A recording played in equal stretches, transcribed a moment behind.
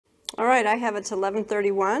All right, I have it's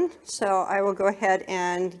 11:31, so I will go ahead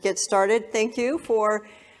and get started. Thank you for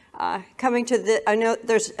coming to the, I know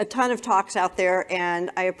there's a ton of talks out there, and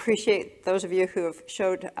I appreciate those of you who have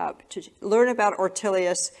showed up to learn about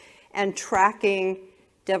Ortelius and tracking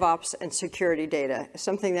DevOps and security data,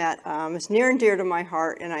 something that is near and dear to my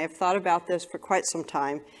heart, and I have thought about this for quite some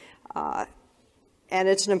time. And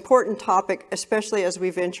it's an important topic, especially as we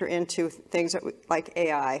venture into things that like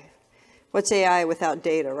AI. What's AI without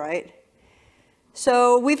data, right?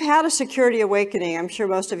 So we've had a security awakening. I'm sure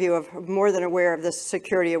most of you are more than aware of this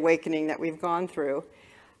security awakening that we've gone through.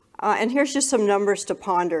 And here's just some numbers to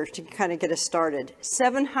ponder to kind of get us started.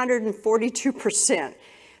 742%,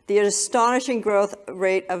 the astonishing growth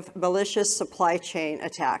rate of malicious supply chain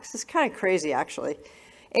attacks. It's kind of crazy, actually.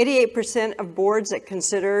 88% of boards that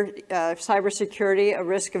consider cybersecurity a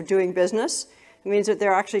risk of doing business. It means that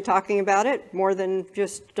they're actually talking about it more than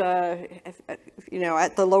just, you know,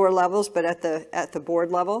 at the lower levels, but at the board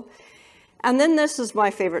level. And then this is my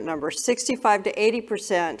favorite number, 65 to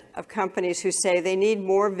 80% of companies who say they need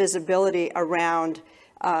more visibility around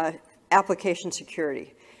application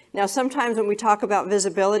security. Now, sometimes when we talk about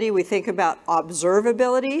visibility, we think about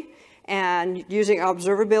observability and using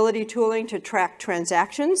observability tooling to track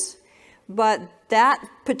transactions. But that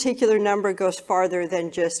particular number goes farther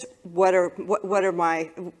than just what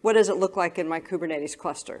does it look like in my Kubernetes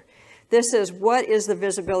cluster? This is what is the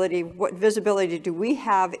visibility, what visibility do we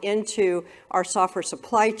have into our software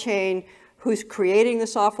supply chain, who's creating the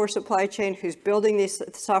software supply chain, who's building these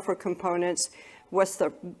software components, what's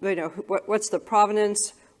the, you know, what's the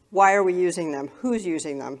provenance, why are we using them, who's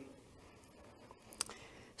using them?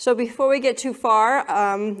 So before we get too far,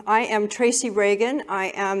 I am Tracy Ragan.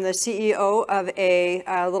 I am the CEO of a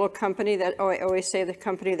little company that, I always say the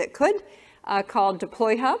company that could, called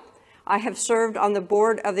DeployHub. I have served on the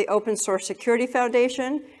board of the Open Source Security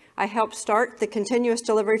Foundation. I helped start the Continuous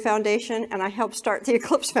Delivery Foundation, and I helped start the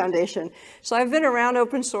Eclipse Foundation. So I've been around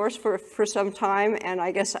open source for some time, and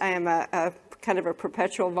I guess I am a kind of a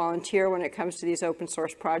perpetual volunteer when it comes to these open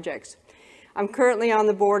source projects. I'm currently on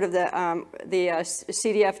the board of the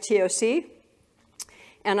CDF TOC,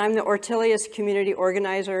 and I'm the Ortelius community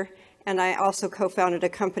organizer, and I also co-founded a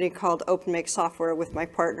company called OpenMake Software with my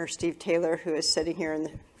partner, Steve Taylor, who is sitting here in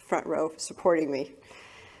the front row supporting me.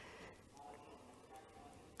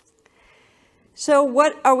 So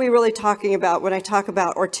what are we really talking about when I talk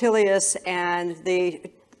about Ortelius and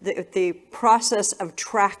the process of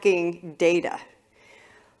tracking data?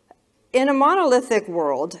 In a monolithic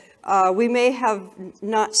world, we may have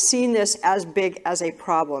not seen this as big as a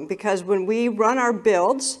problem, because when we run our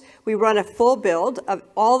builds, we run a full build of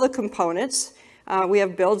all the components. We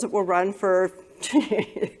have builds that will run for,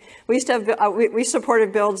 we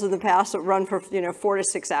supported builds in the past that run for 4 to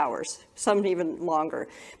 6 hours, some even longer.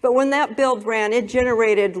 But when that build ran, it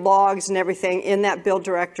generated logs and everything in that build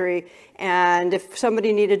directory. And if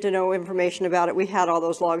somebody needed to know information about it, we had all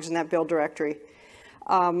those logs in that build directory.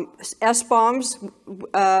 SBOMs,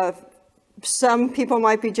 some people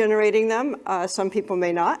might be generating them, some people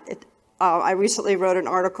may not. I recently wrote an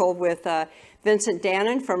article with Vincent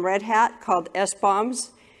Dannon from Red Hat called SBOMs.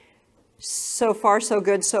 So far, so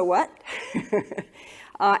good, so what?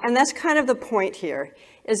 And that's kind of the point here,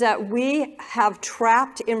 is that we have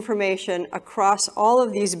trapped information across all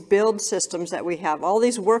of these build systems that we have, all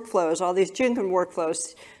these workflows, all these Jenkins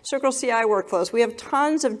workflows, Circle CI workflows. We have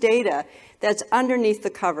tons of data that's underneath the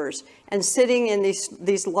covers and sitting in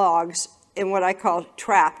these logs in what I call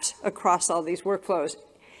trapped across all these workflows.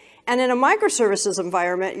 And in a microservices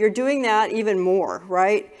environment, you're doing that even more,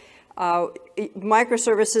 right?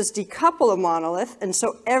 Microservices decouple a monolith, and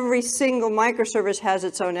so every single microservice has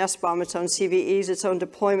its own SBOM, its own CVEs, its own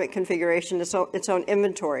deployment configuration, its own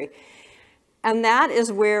inventory. And that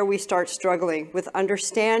is where we start struggling with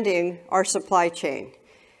understanding our supply chain.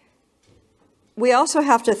 We also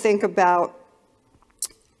have to think about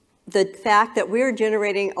the fact that we're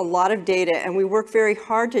generating a lot of data, and we work very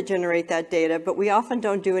hard to generate that data, but we often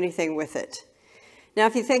don't do anything with it. Now,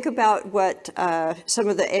 if you think about what some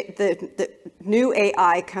of the new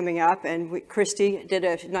AI coming up, and Christy did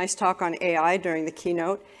a nice talk on AI during the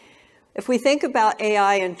keynote. If we think about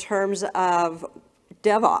AI in terms of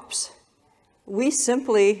DevOps, we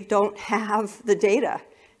simply don't have the data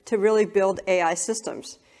to really build AI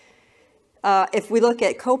systems. If we look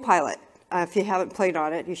at Copilot, if you haven't played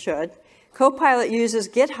on it, you should. Copilot uses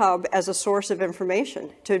GitHub as a source of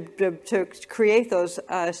information to create those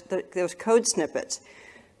code snippets.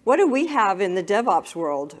 What do we have in the DevOps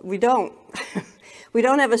world? We don't. We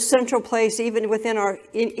don't have a central place, even within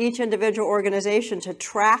each individual organization, to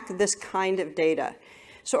track this kind of data.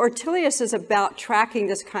 So Ortelius is about tracking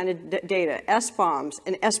this kind of data, SBOMs.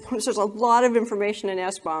 And SBOMs, there's a lot of information in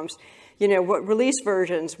SBOMs. You know, what release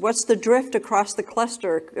versions, what's the drift across the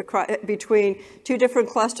cluster, between two different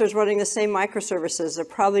clusters running the same microservices. They're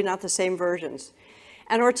probably not the same versions.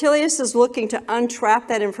 And Ortelius is looking to untrap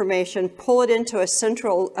that information, pull it into a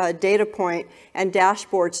central data point and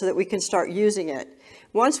dashboard so that we can start using it.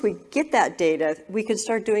 Once we get that data, we can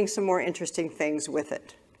start doing some more interesting things with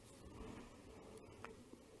it.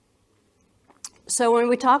 So when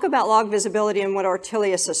we talk about log visibility and what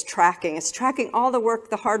Ortelius is tracking, it's tracking all the work,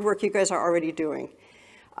 the hard work you guys are already doing.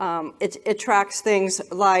 It tracks things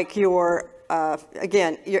like your,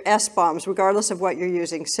 again, your SBOMs, regardless of what you're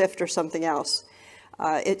using, SIFT or something else.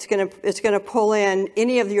 It's gonna pull in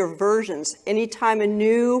any of your versions. Anytime a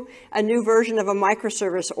new version of a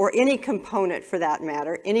microservice or any component for that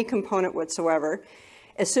matter, any component whatsoever,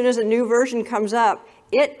 as soon as a new version comes up,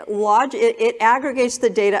 it aggregates the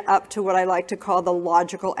data up to what I like to call the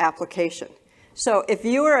logical application. So if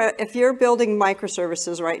you're building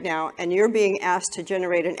microservices right now and you're being asked to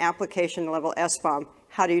generate an application level SBOM,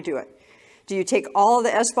 how do you do it? Do you take all of the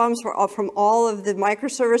SBOMs from all of the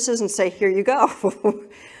microservices and say, here you go?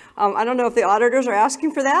 I don't know if the auditors are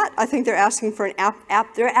asking for that. I think they're asking for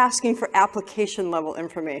they're asking for application level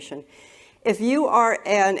information. If you are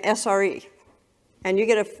an SRE and you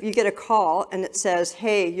get a call and it says,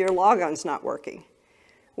 hey, your logon's not working.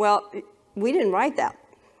 Well, we didn't write that.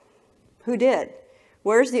 Who did?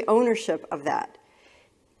 Where's the ownership of that?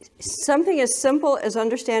 Something as simple as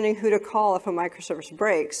understanding who to call if a microservice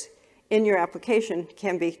breaks in your application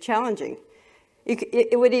can be challenging.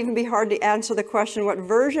 It would even be hard to answer the question, what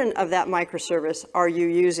version of that microservice are you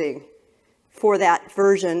using for that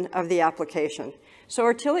version of the application? So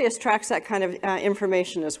Ortelius tracks that kind of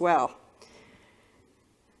information as well.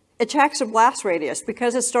 It tracks a blast radius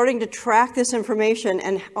because it's starting to track this information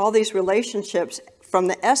and all these relationships from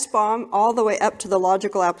the SBOM all the way up to the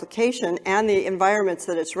logical application and the environments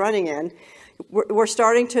that it's running in. We're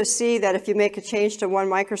starting to see that if you make a change to one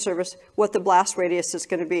microservice, what the blast radius is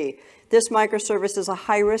going to be. This microservice is a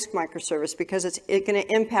high-risk microservice because it's going to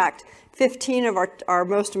impact 15 of our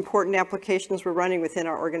most important applications we're running within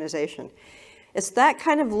our organization. It's that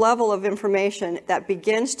kind of level of information that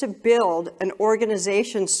begins to build an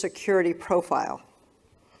organization's security profile.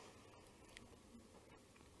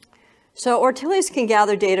 So Ortelius can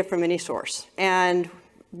gather data from any source, and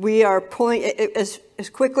we are pulling it as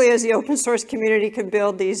quickly as the open source community can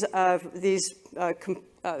build the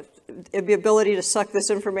ability to suck this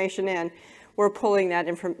information in. We're pulling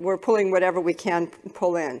whatever we can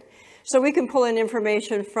pull in. So we can pull in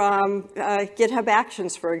information from GitHub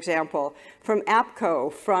Actions, for example, from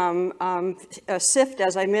AppCo, from SIFT,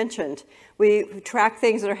 as I mentioned. We track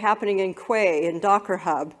things that are happening in Quay and Docker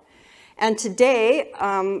Hub. And today,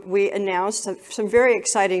 we announced some very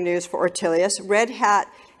exciting news for Ortelius. Red Hat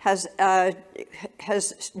has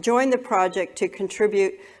joined the project to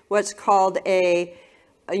contribute what's called a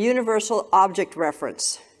universal object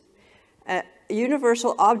reference. A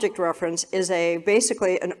universal object reference is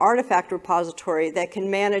basically an artifact repository that can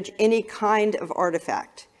manage any kind of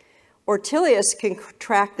artifact. Ortelius can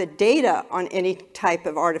track the data on any type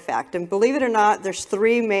of artifact. And believe it or not, there's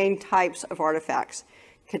three main types of artifacts: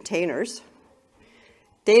 containers,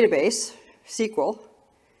 database, SQL,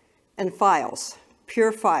 and files,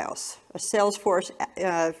 pure files, a Salesforce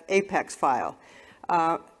Apex file,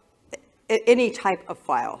 any type of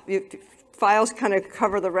file. Files kind of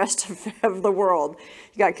cover the rest of the world.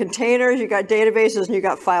 You got containers, you got databases, and you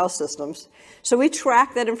got file systems. So we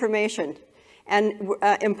track that information. And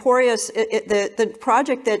Emporius, the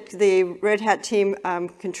project that the Red Hat team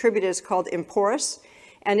contributed is called Emporus,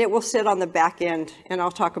 and it will sit on the back end, and I'll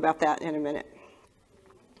talk about that in a minute.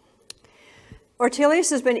 Ortelius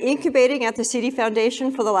has been incubating at the CD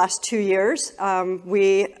Foundation for the last 2 years.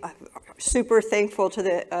 We are super thankful to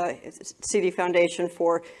the CD Foundation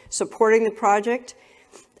for supporting the project.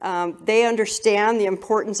 They understand the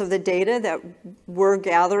importance of the data that we're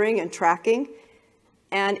gathering and tracking,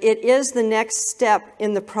 and it is the next step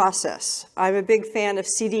in the process. I'm a big fan of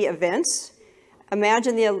CD events.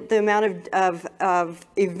 Imagine the amount of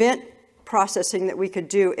event processing that we could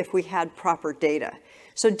do if we had proper data.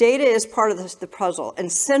 So data is part of the puzzle,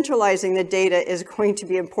 and centralizing the data is going to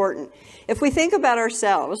be important. If we think about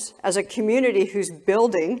ourselves as a community who's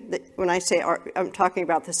building, when I say I'm talking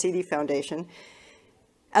about the CD Foundation,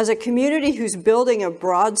 as a community who's building a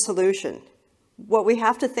broad solution, what we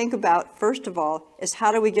have to think about, first of all, is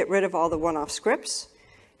how do we get rid of all the one-off scripts?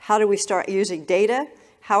 How do we start using data?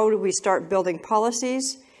 How do we start building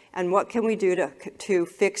policies? And what can we do to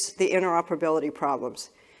fix the interoperability problems?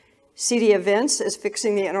 CD Events is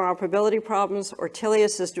fixing the interoperability problems.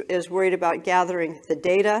 Ortelius is worried about gathering the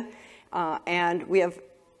data. And we have,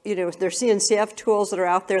 there's CNCF tools that are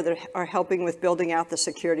out there that are helping with building out the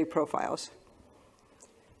security profiles.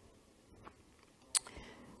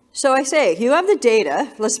 So I say, you have the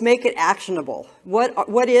data, let's make it actionable.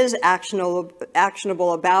 What is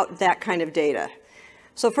actionable about that kind of data?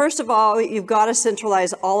 So first of all, you've got to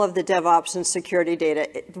centralize all of the DevOps and security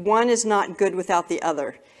data. One is not good without the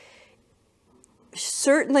other.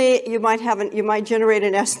 Certainly, you might generate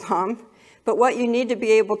an SBOM, but what you need to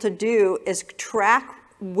be able to do is track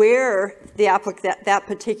where that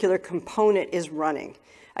particular component is running.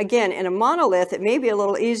 Again, in a monolith, it may be a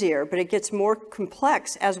little easier, but it gets more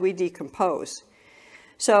complex as we decompose.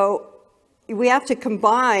 So we have to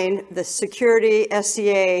combine the security,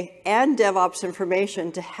 SCA, and DevOps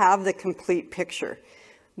information to have the complete picture.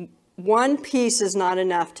 One piece is not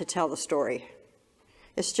enough to tell the story.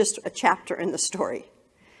 It's just a chapter in the story.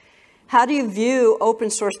 How do you view open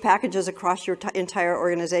source packages across your entire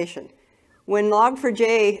organization? When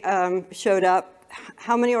Log4j showed up,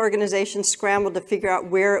 how many organizations scrambled to figure out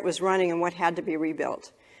where it was running and what had to be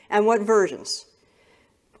rebuilt? And what versions?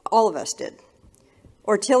 All of us did.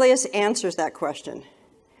 Ortelius answers that question.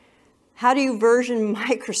 How do you version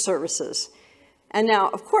microservices? And now,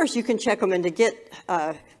 of course, you can check them into Git,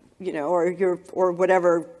 or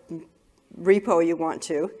whatever repo you want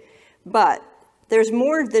to, but there's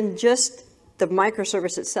more than just the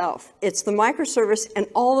microservice itself. It's the microservice and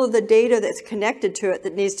all of the data that's connected to it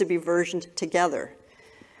that needs to be versioned together.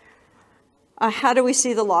 How do we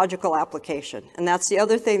see the logical application? And that's the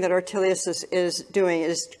other thing that Ortelius is doing,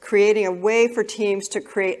 is creating a way for teams to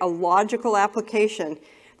create a logical application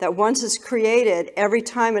that once it's created, every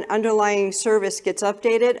time an underlying service gets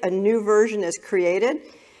updated, a new version is created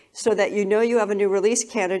so that you know you have a new release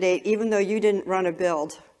candidate even though you didn't run a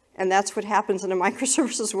build. And that's what happens in a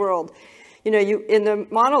microservices world. In the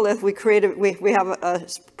monolith, we have a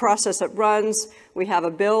process that runs, we have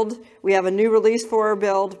a build, we have a new release for our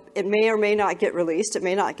build. It may or may not get released, it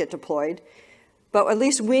may not get deployed, but at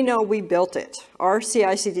least we know we built it. Our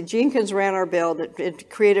CI/CD Jenkins ran our build, it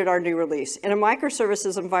created our new release. In a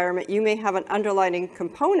microservices environment, you may have an underlying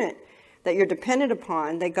component that you're dependent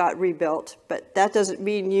upon that got rebuilt, but that doesn't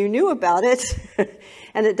mean you knew about it,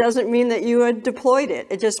 and it doesn't mean that you had deployed it.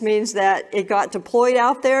 It just means that it got deployed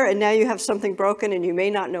out there, and now you have something broken, and you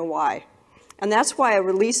may not know why. And that's why a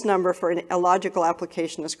release number for a logical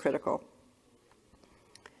application is critical.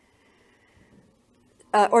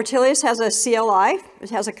 Ortelius has a CLI.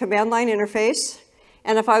 It has a command line interface.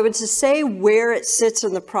 And if I was to say where it sits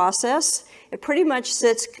in the process, it pretty much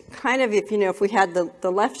sits kind of, if we had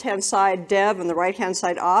the left-hand side dev and the right-hand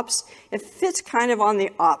side ops, it fits kind of on the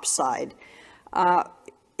ops side.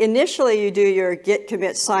 Initially, you do your git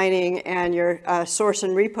commit signing and your source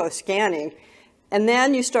and repo scanning, and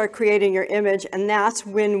then you start creating your image, and that's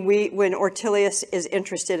when Ortelius is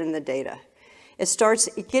interested in the data. It starts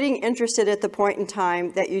getting interested at the point in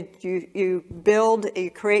time that you build,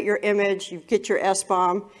 you create your image, you get your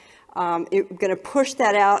SBOM. You're going to push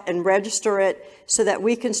that out and register it so that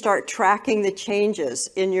we can start tracking the changes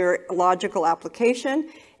in your logical application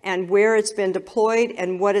and where it's been deployed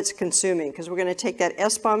and what it's consuming. Because we're going to take that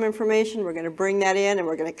SBOM information, we're going to bring that in, and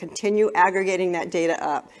we're going to continue aggregating that data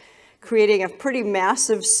up, creating a pretty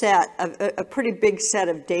massive set, a pretty big set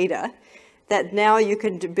of data that now you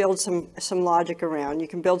can build some logic around. You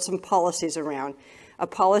can build some policies around. A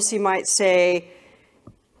policy might say,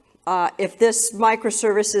 if this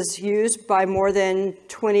microservice is used by more than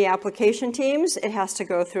 20 application teams, it has to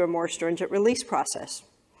go through a more stringent release process.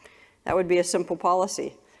 That would be a simple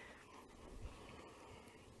policy.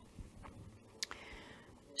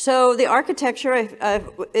 So the architecture,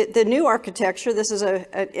 the new architecture, this is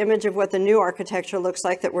an image of what the new architecture looks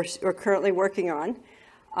like that we're currently working on.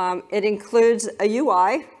 It includes a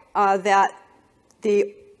UI that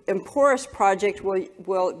the Emporus project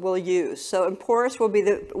will use. So Emporus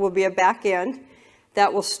will be a back end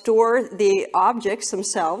that will store the objects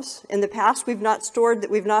themselves. In the past, we've not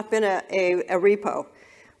been a repo.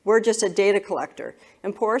 We're just a data collector.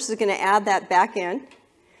 Emporus is going to add that back end.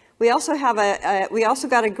 We also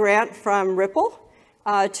got a grant from Ripple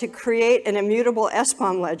to create an immutable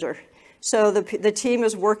SBOM ledger. So the team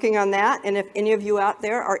is working on that, and if any of you out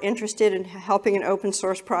there are interested in helping an open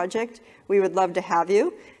source project, we would love to have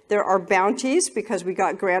you. There are bounties because we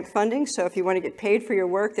got grant funding, so if you want to get paid for your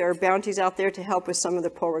work, there are bounties out there to help with some of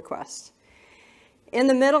the pull requests. In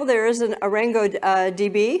the middle, there is an Arango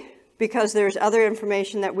DB because there's other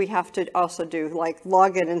information that we have to also do, like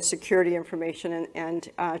login and security information and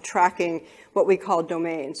tracking what we call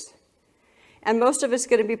domains. And most of it's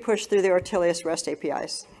going to be pushed through the Ortelius REST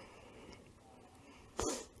APIs.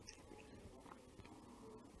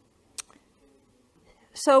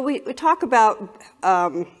 So we talk about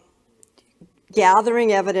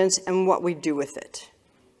gathering evidence and what we do with it.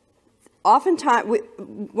 Oftentimes,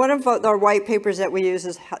 one of our white papers that we use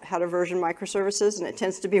is how to version microservices, and it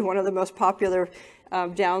tends to be one of the most popular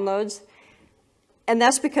downloads. And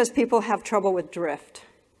that's because people have trouble with drift.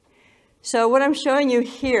 So what I'm showing you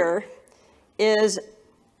here is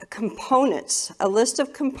components, a list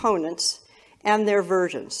of components and their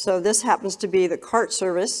versions. So this happens to be the cart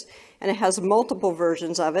service, and it has multiple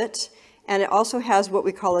versions of it, and it also has what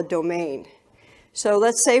we call a domain. So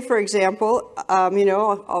let's say, for example,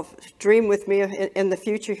 I'll dream with me in the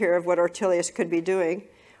future here of what Ortelius could be doing.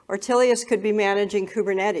 Ortelius could be managing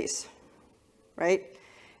Kubernetes, right?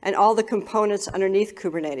 And all the components underneath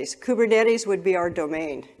Kubernetes. Kubernetes would be our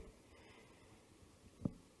domain.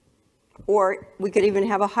 Or we could even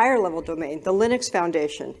have a higher level domain, the Linux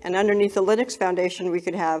Foundation. And underneath the Linux Foundation, we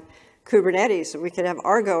could have Kubernetes, and we could have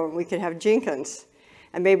Argo, and we could have Jenkins.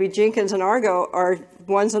 And maybe Jenkins and Argo are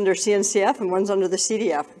one's under CNCF and one's under the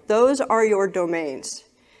CDF. Those are your domains.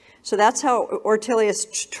 So that's how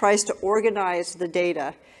Ortelius tries to organize the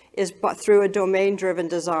data, is through a domain-driven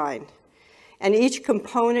design. And each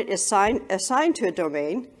component is assigned to a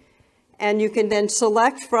domain, and you can then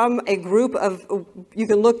select from a group of, you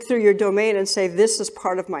can look through your domain and say, this is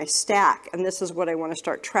part of my stack, and this is what I want to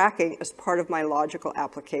start tracking as part of my logical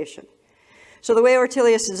application. So the way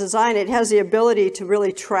Ortelius is designed, it has the ability to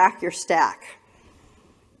really track your stack.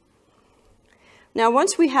 Now,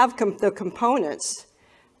 once we have the components,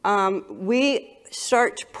 we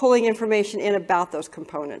start pulling information in about those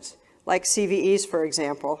components, like CVEs, for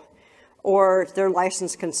example, or their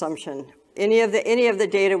license consumption. Any of the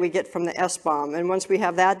data we get from the SBOM, and once we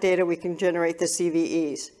have that data, we can generate the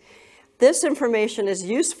CVEs. This information is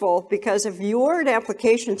useful because if you're an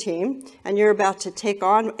application team and you're about to take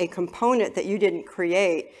on a component that you didn't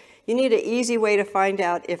create, you need an easy way to find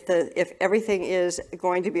out if everything is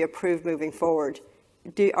going to be approved moving forward.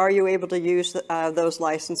 Are you able to use those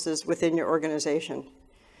licenses within your organization?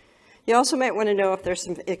 You also might want to know if there's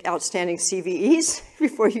some outstanding CVEs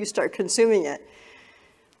before you start consuming it.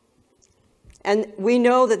 And we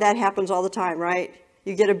know that that happens all the time, right?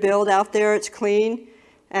 You get a build out there, it's clean,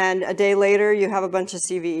 and a day later you have a bunch of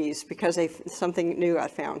CVEs because something new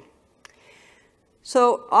got found.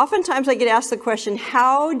 So oftentimes I get asked the question,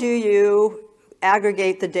 how do you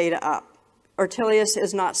aggregate the data up? Ortelius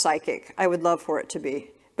is not psychic. I would love for it to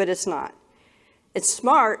be, but it's not. It's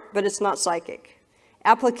smart, but it's not psychic.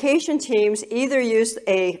 Application teams either use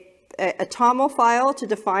a TOML file to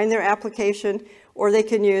define their application, or they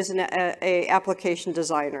can use an application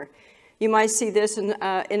designer. You might see this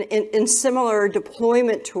in similar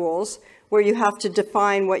deployment tools where you have to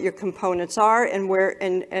define what your components are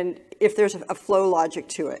and if there's a flow logic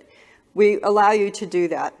to it. We allow you to do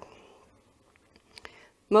that.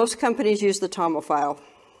 Most companies use the TOML file.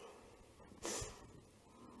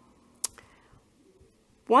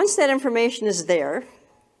 Once that information is there,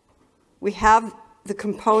 we have the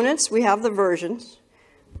components, we have the versions.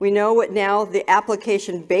 We know what now the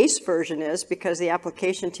application base version is because the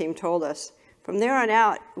application team told us. From there on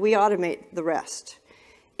out, we automate the rest.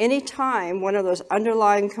 Anytime one of those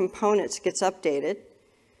underlying components gets updated,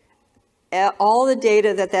 all the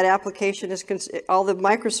data that application is, all the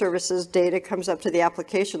microservices data comes up to the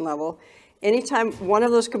application level. Anytime one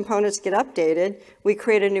of those components get updated, we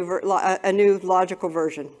create a new logical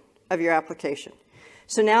version of your application.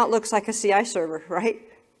 So now it looks like a CI server, right?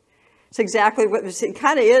 It's exactly what it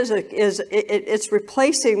kind of is. It's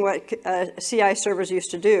replacing what CI servers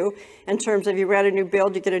used to do in terms of you ran a new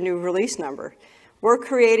build, you get a new release number. We're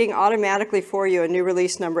creating automatically for you a new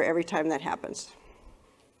release number every time that happens.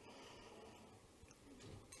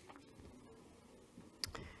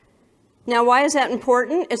 Now, why is that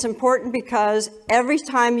important? It's important because every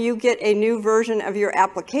time you get a new version of your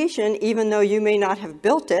application, even though you may not have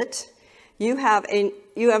built it, you have new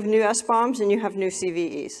SBOMs and you have new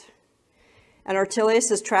CVEs. And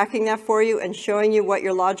Ortelius is tracking that for you and showing you what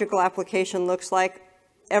your logical application looks like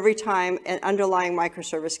every time an underlying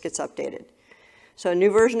microservice gets updated. So a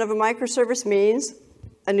new version of a microservice means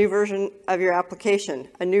a new version of your application.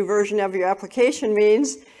 A new version of your application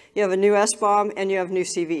means you have a new SBOM and you have new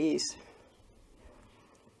CVEs.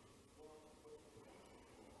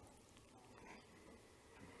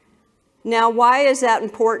 Now, why is that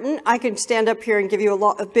important? I could stand up here and give you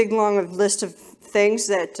a big, long list of things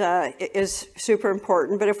that is super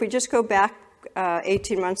important. But if we just go back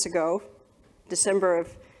 18 months ago, December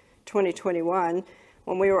of 2021,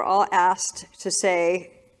 when we were all asked to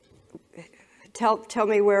say, tell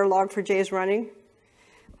me where log4j is running.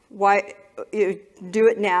 Why you do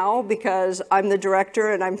it now? Because I'm the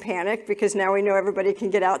director and I'm panicked because now we know everybody can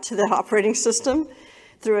get out to the operating system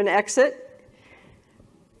through an exit.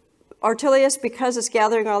 Ortelius, because it's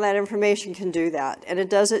gathering all that information, can do that. And it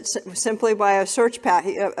does it simply by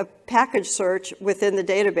a package search within the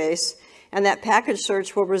database. And that package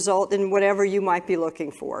search will result in whatever you might be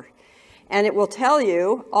looking for. And it will tell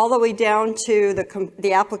you all the way down to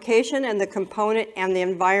the application and the component and the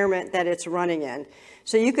environment that it's running in.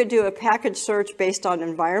 So you could do a package search based on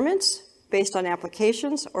environments, based on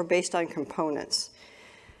applications, or based on components.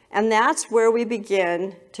 And that's where we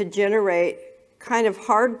begin to generate kind of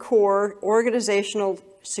hardcore organizational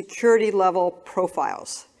security level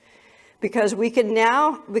profiles. Because we can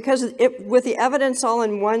now, with the evidence all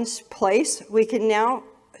in one place, we can now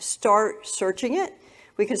start searching it,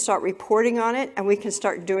 we can start reporting on it, and we can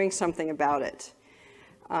start doing something about it.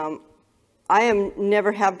 I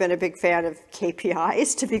never have been a big fan of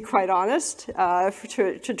KPIs, to be quite honest,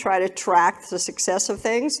 to try to track the success of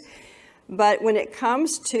things. But when it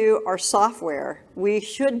comes to our software, we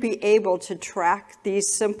should be able to track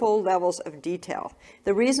these simple levels of detail.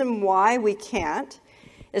 The reason why we can't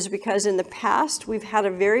is because in the past, we've had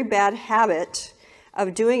a very bad habit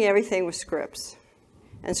of doing everything with scripts.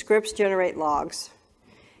 And scripts generate logs.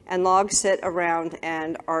 And logs sit around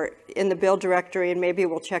and are in the build directory, and maybe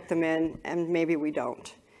we'll check them in, and maybe we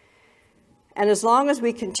don't. And as long as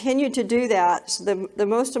we continue to do that, so the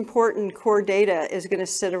most important core data is going to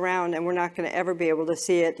sit around, and we're not going to ever be able to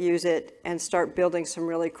see it, use it, and start building some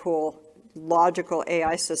really cool, logical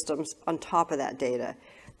AI systems on top of that data.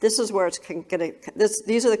 This is where it's going to,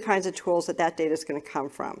 these are the kinds of tools that data is going to come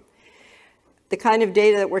from. The kind of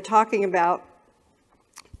data that we're talking about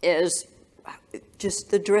is just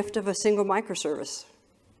the drift of a single microservice.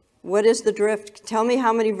 What is the drift? Tell me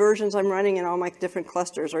how many versions I'm running in all my different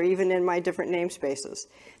clusters or even in my different namespaces.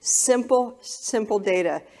 Simple, simple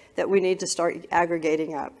data that we need to start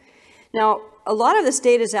aggregating up. Now, a lot of this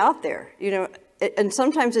data is out there, you know, and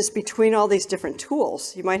sometimes it's between all these different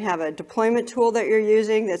tools. You might have a deployment tool that you're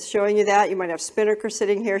using that's showing you that. You might have Spinnaker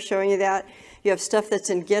sitting here showing you that. You have stuff that's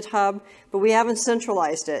in GitHub, but we haven't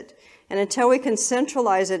centralized it. And until we can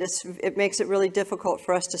centralize it, it makes it really difficult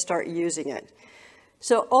for us to start using it.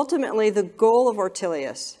 So ultimately, the goal of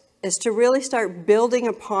Ortelius is to really start building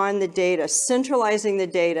upon the data, centralizing the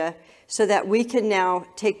data, so that we can now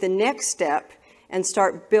take the next step and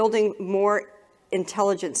start building more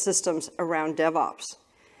intelligent systems around DevOps.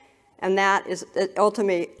 And that is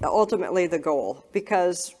ultimately the goal,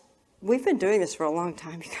 because we've been doing this for a long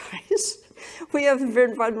time, you guys. We have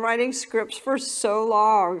been writing scripts for so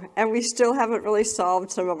long, and we still haven't really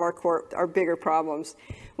solved some of our bigger problems.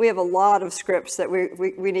 We have a lot of scripts that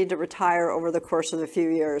we need to retire over the course of a few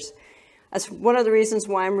years. That's one of the reasons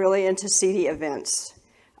why I'm really into CD events.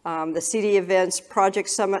 The CD events project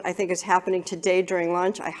summit, I think, is happening today during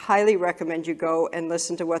lunch. I highly recommend you go and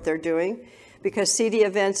listen to what they're doing, because CD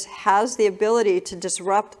events has the ability to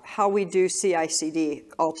disrupt how we do CI/CD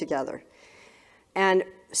altogether. And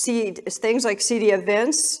things like CD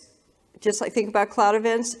events, just like think about cloud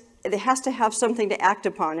events, it has to have something to act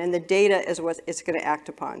upon, and the data is what it's going to act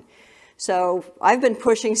upon. So I've been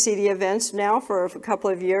pushing CD events now for a couple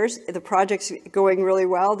of years. The project's going really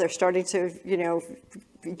well. They're starting to, you know,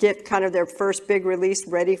 get kind of their first big release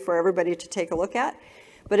ready for everybody to take a look at.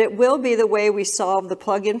 But it will be the way we solve the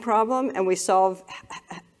plugin problem, and we solve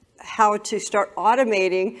how to start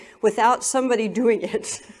automating without somebody doing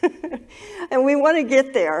it. And we want to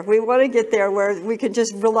get there. We want to get there where we can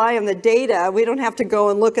just rely on the data. We don't have to go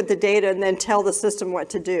and look at the data and then tell the system what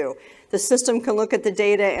to do. The system can look at the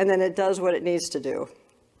data, and then it does what it needs to do.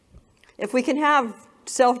 If we can have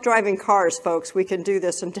self-driving cars, folks, we can do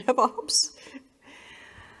this in DevOps.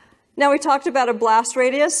 Now, we talked about a blast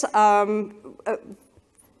radius.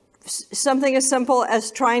 Something as simple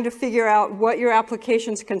as trying to figure out what your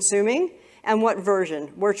application's consuming and what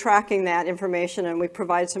version. We're tracking that information, and we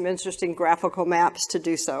provide some interesting graphical maps to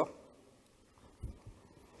do so.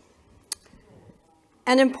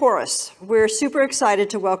 And in Porous, we're super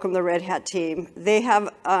excited to welcome the Red Hat team. They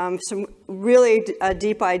have some really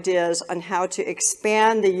deep ideas on how to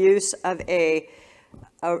expand the use of a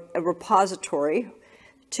repository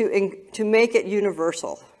to make it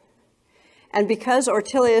universal. And because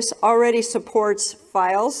Ortelius already supports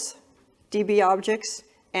files, DB objects,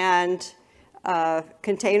 and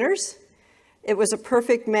containers, it was a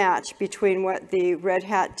perfect match between what the Red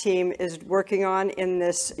Hat team is working on in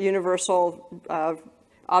this universal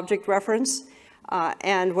object reference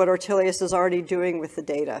and what Ortelius is already doing with the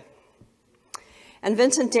data. And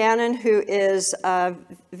Vincent Dannon, who is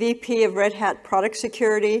VP of Red Hat Product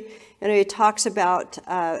Security, he talks about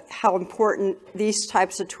how important these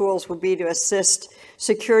types of tools will be to assist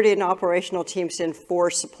security and operational teams to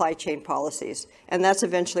enforce supply chain policies. And that's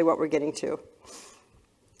eventually what we're getting to.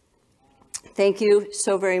 Thank you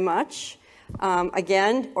so very much.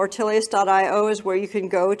 Again, Ortelius.io is where you can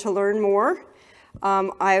go to learn more.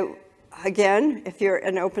 Again, if you're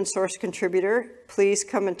an open source contributor, please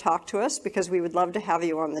come and talk to us because we would love to have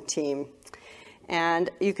you on the team. And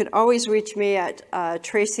you can always reach me at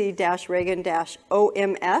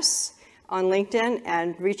Tracy-Ragan-OMS on LinkedIn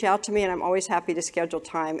and reach out to me, and I'm always happy to schedule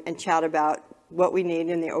time and chat about what we need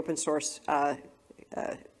in the open source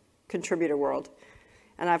contributor world.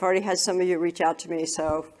 And I've already had some of you reach out to me,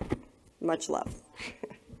 so much love.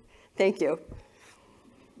 Thank you.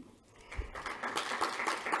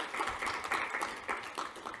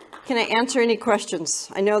 Can I answer any questions?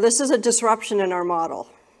 I know this is a disruption in our model.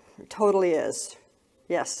 It totally is.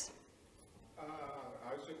 Yes? I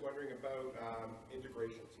was just wondering about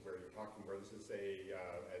integrations, where you're talking where this is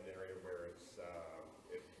an area where it's,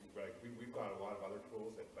 like we've got a lot of other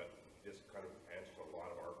tools, but this kind of answers a lot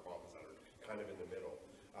of our problems that are kind of in the middle.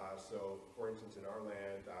 So, for instance, in our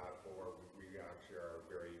land, we actually are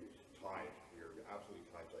very tied. We're absolutely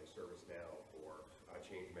tied to like ServiceNow for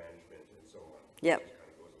change management and so on. Yep.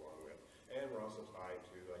 And we're also tied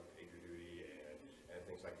to like PagerDuty and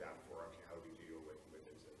things like that for actually how we deal with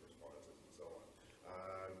incident responses and so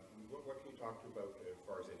on. What can you talk about as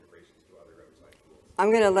far as integrations to other outside tools?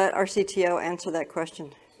 I'm going to let our CTO answer that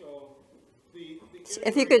question. So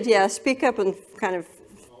if you could, speak up and kind of.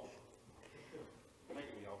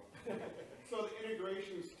 So the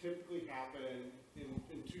integrations typically happen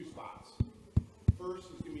in two spots. First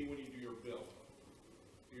is going to be when you do your build.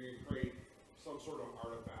 You're going to create some sort of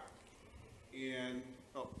artifact. And,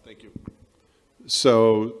 oh, thank you.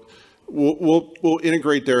 So we'll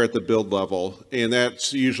integrate there at the build level, and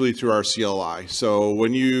that's usually through our CLI. So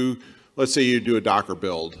when let's say you do a Docker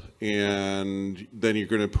build, and then you're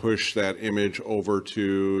going to push that image over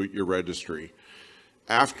to your registry.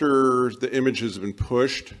 After the image has been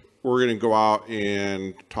pushed, we're going to go out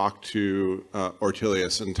and talk to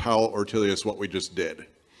Ortelius and tell Ortelius what we just did.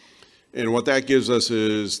 And what that gives us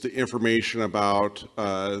is the information about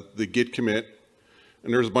the Git commit.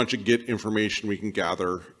 And there's a bunch of Git information we can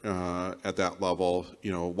gather at that level,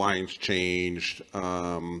 lines changed,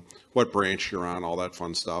 what branch you're on, all that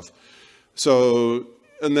fun stuff. So,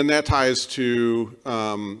 and then that ties to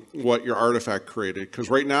what your artifact created. Because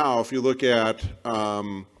right now, if you look at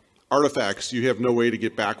artifacts, you have no way to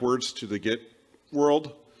get backwards to the Git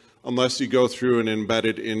world unless you go through and embed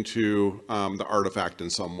it into the artifact in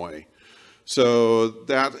some way. So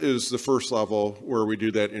that is the first level where we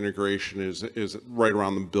do that integration is right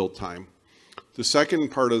around the build time. The second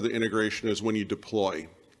part of the integration is when you deploy.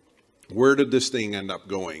 Where did this thing end up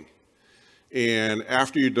going? And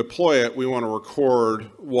after you deploy it, we want to record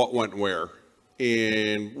what went where.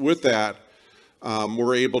 And with that,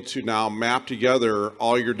 we're able to now map together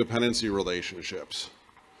all your dependency relationships.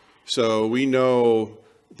 So we know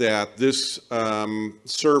that this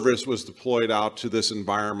service was deployed out to this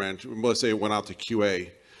environment. Let's say it went out to QA.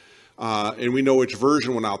 And we know which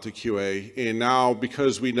version went out to QA. And now,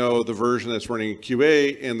 because we know the version that's running in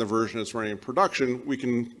QA and the version that's running in production, we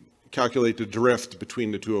can calculate the drift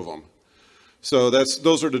between the two of them. So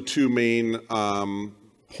those are the two main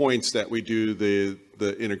points that we do the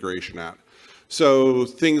integration at. So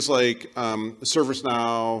things like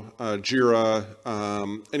ServiceNow,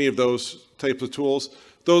 Jira, any of those types of tools,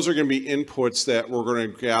 those are going to be inputs that we're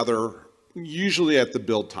going to gather usually at the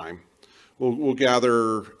build time. We'll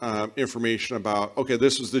gather information about, okay,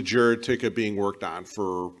 this was the Jira ticket being worked on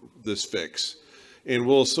for this fix. And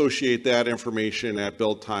we'll associate that information at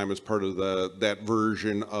build time as part of that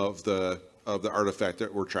version of the artifact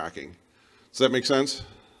that we're tracking. Does that make sense?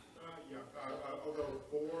 Yeah. Although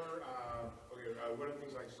one of the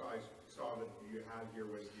things I saw that you had here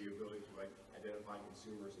was the ability to identify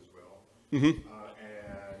consumers as well. Mm-hmm.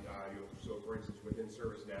 So for instance, within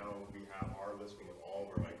ServiceNow, we have our listing of all of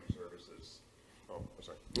our microservices. Oh,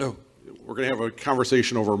 sorry. Oh. We're going to have a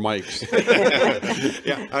conversation over mics.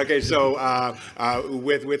 Yeah. Okay. So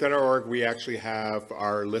within our org, we actually have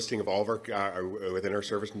our listing of all of our within our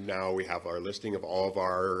service now. We have our listing of all of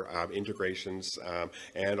our integrations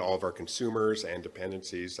and all of our consumers and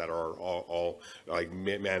dependencies that are all like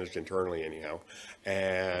managed internally anyhow,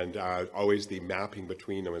 and always the mapping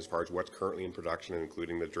between them as far as what's currently in production,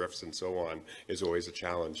 including the drifts and so on, is always a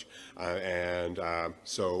challenge.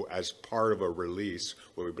 So as part of a release,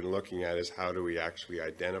 what we've been looking at is how do we actually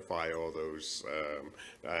identify all those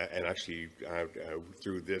and actually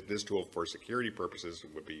through this tool for security purposes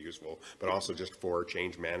would be useful, but also just for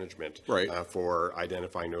change management, right. For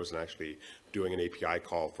identifying those and actually doing an API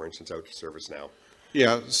call, for instance, out to ServiceNow.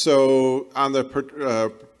 Yeah, so on the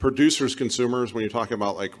producers, consumers, when you're talking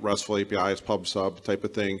about like RESTful APIs, pub sub type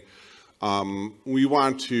of thing, we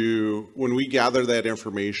want to, when we gather that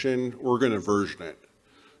information, we're going to version it.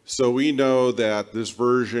 So we know that this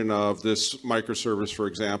version of this microservice, for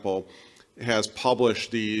example, has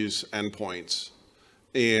published these endpoints.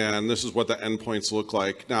 And this is what the endpoints look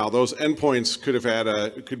like. Now, those endpoints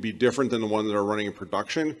could be different than the ones that are running in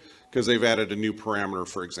production because they've added a new parameter,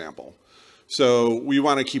 for example. So we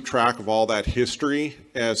want to keep track of all that history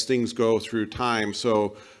as things go through time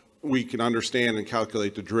so we can understand and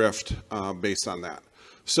calculate the drift based on that.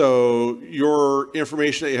 So your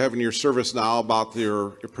information that you have in your service now about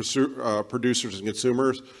your producers and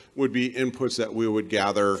consumers would be inputs that we would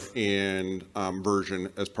gather and version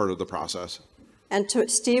as part of the process. And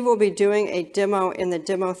Steve will be doing a demo in the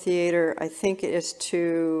demo theater, I think it is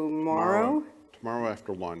tomorrow. Tomorrow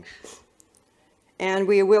after lunch. And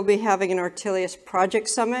we will be having an Ortelius project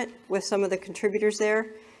summit with some of the contributors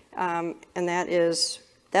there. And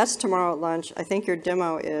that's tomorrow at lunch. I think your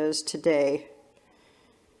demo is today.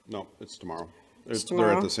 No, it's tomorrow. It's tomorrow?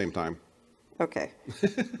 They're at the same time. Okay.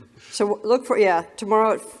 So look for,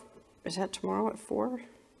 tomorrow is that tomorrow at 4?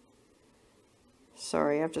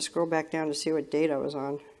 Sorry, I have to scroll back down to see what date I was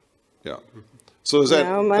on. Yeah. So does that,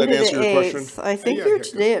 Monday that answer the your 8th. question? I think you're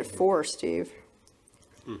today at 4, Steve.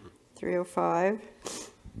 3:05,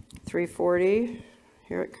 3:40,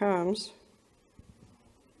 here it comes.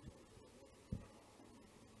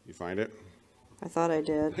 You find it? I thought I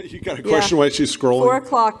did. You got a question while she's scrolling? 4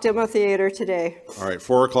 o'clock demo theater today. All right,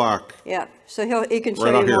 4 o'clock. Yeah, so he can show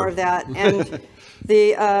Right you more here. of that. And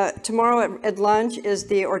the tomorrow at lunch is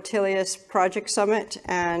the Ortelius Project Summit,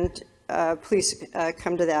 and please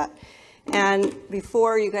come to that. And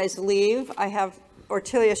before you guys leave, I have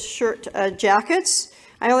Ortelius shirt jackets.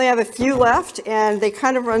 I only have a few left, and they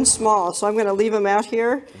kind of run small, so I'm going to leave them out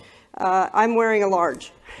here. I'm wearing a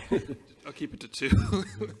large. I'll keep it to 2.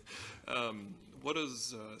 What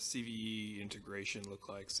does CVE integration look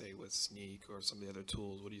like, say, with Sneak or some of the other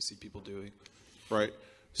tools? What do you see people doing? Right.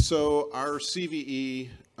 So our CVE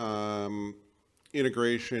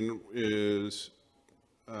integration is,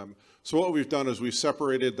 so what we've done is we've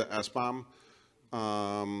separated the SBOM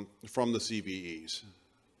from the CVEs.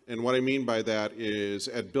 And what I mean by that is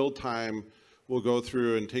at build time, we'll go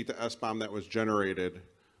through and take the SBOM that was generated.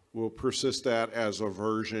 We'll persist that as a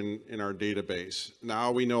version in our database.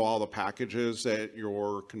 Now we know all the packages that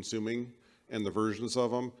you're consuming and the versions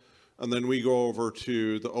of them. And then we go over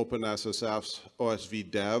to the OpenSSF's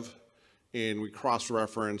OSV dev, and we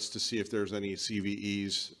cross-reference to see if there's any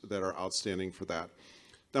CVEs that are outstanding for that.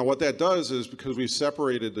 Now what that does is, because we've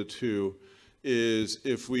separated the two, is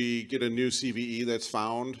if we get a new CVE that's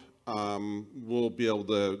found, we'll be able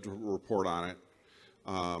to report on it.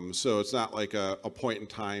 So it's not like a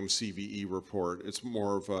point-in-time CVE report. It's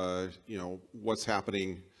more of a, what's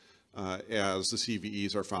happening as the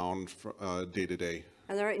CVEs are found day to day.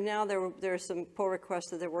 And right now there are some pull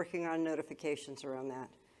requests that they're working on notifications around that.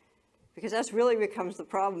 Because that's really becomes the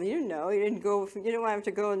problem. You don't have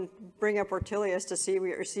to go and bring up Ortelius to see what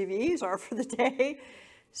your CVEs are for the day.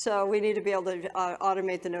 So we need to be able to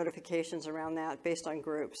automate the notifications around that based on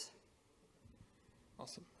groups.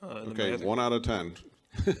 Awesome. Okay, 1 out of 10.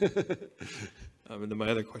 And then my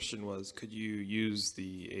other question was, could you use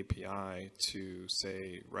the API to,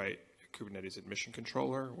 say, write a Kubernetes admission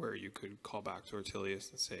controller where you could call back to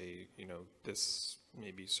Ortelius and say, this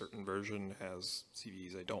maybe certain version has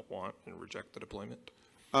CVEs I don't want and reject the deployment?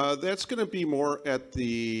 That's going to be more at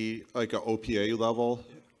the, like a OPA level.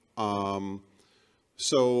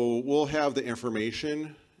 So we'll have the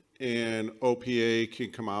information, and OPA can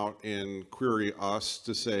come out and query us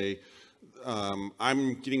to say,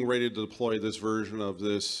 I'm getting ready to deploy this version of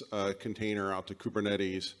this container out to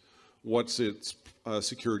Kubernetes. What's its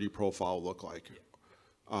security profile look like?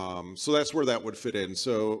 So that's where that would fit in.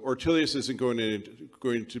 So Ortelius isn't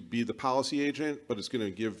going to be the policy agent, but it's going to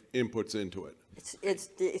give inputs into it. It's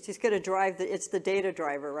just going to drive it's the data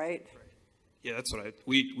driver, right? Yeah, that's what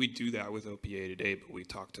we do that with OPA today, but we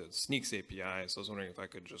talk to Sneak's API, so I was wondering if I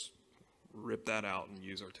could just rip that out and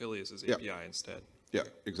use Ortelius's API instead. Yeah,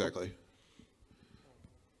 exactly.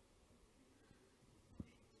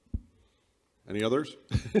 Any others?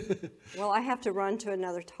 Well, I have to run to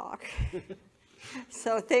another talk.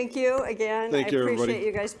 So thank you again. Thank you, I appreciate everybody.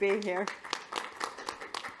 you guys being here.